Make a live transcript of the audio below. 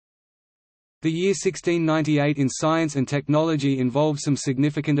The year 1698 in science and technology involved some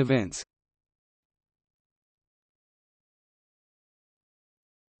significant events.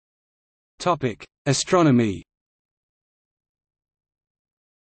 Astronomy.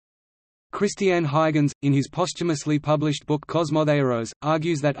 Christian Huygens, in his posthumously published book Cosmotheoros,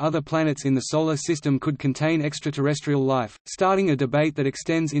 argues that other planets in the Solar System could contain extraterrestrial life, starting a debate that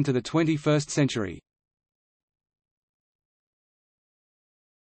extends into the 21st century.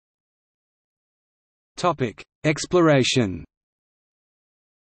 Exploration.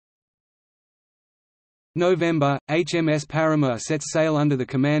 November, HMS Parramaer sets sail under the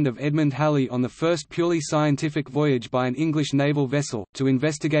command of Edmund Halley on the first purely scientific voyage by an English naval vessel, to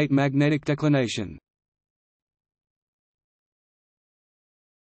investigate magnetic declination.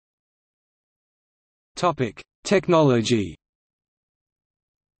 Technology.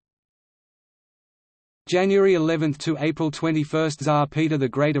 January 11 to April 21, Tsar Peter the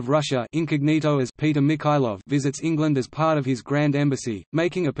Great of Russia, incognito as Peter Mikhailov, visits England as part of his Grand Embassy,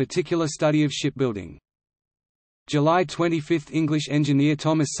 making a particular study of shipbuilding. July 25, English engineer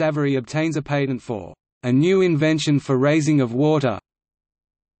Thomas Savery obtains a patent for a new invention for raising of water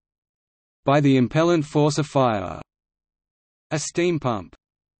by the impellent force of fire, a steam pump.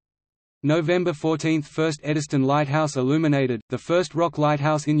 November 14, first Eddystone Lighthouse illuminated, the first rock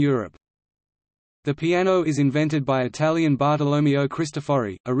lighthouse in Europe. The piano is invented by Italian Bartolomeo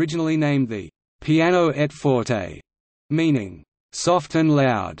Cristofori, originally named the piano et forte, meaning soft and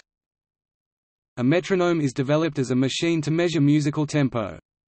loud. A metronome is developed as a machine to measure musical tempo.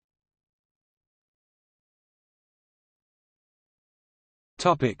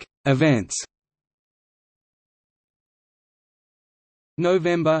 Topic: Events.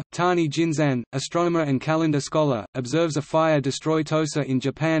 November, Tani Jinzan, astronomer and calendar scholar, observes a fire-destroy Tosa in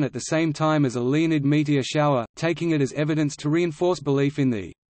Japan at the same time as a Leonid meteor shower, taking it as evidence to reinforce belief in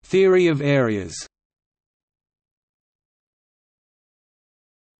the theory of areas.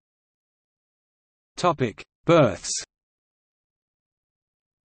 Births.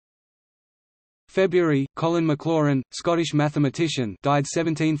 February, Colin Maclaurin, Scottish mathematician, died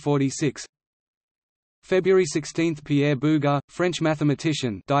 1746. February 16, Pierre Bouguer, French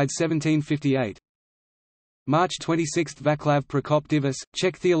mathematician, died 1758. March 26, Václav Prokop-Divis,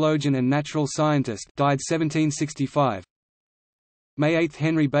 Czech theologian and natural scientist, died 1765. May 8,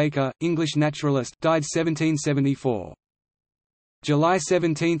 Henry Baker, English naturalist, died 1774. July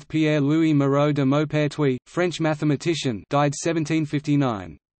 17, Pierre-Louis Moreau de Maupertuis, French mathematician, died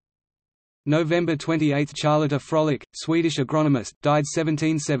 1759. November 28, Charlotte Froelich, Swedish agronomist, died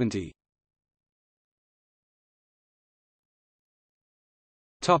 1770.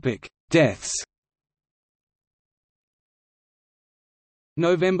 Deaths.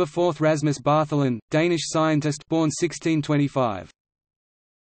 November 4, Rasmus Bartholin, Danish scientist, born 1625.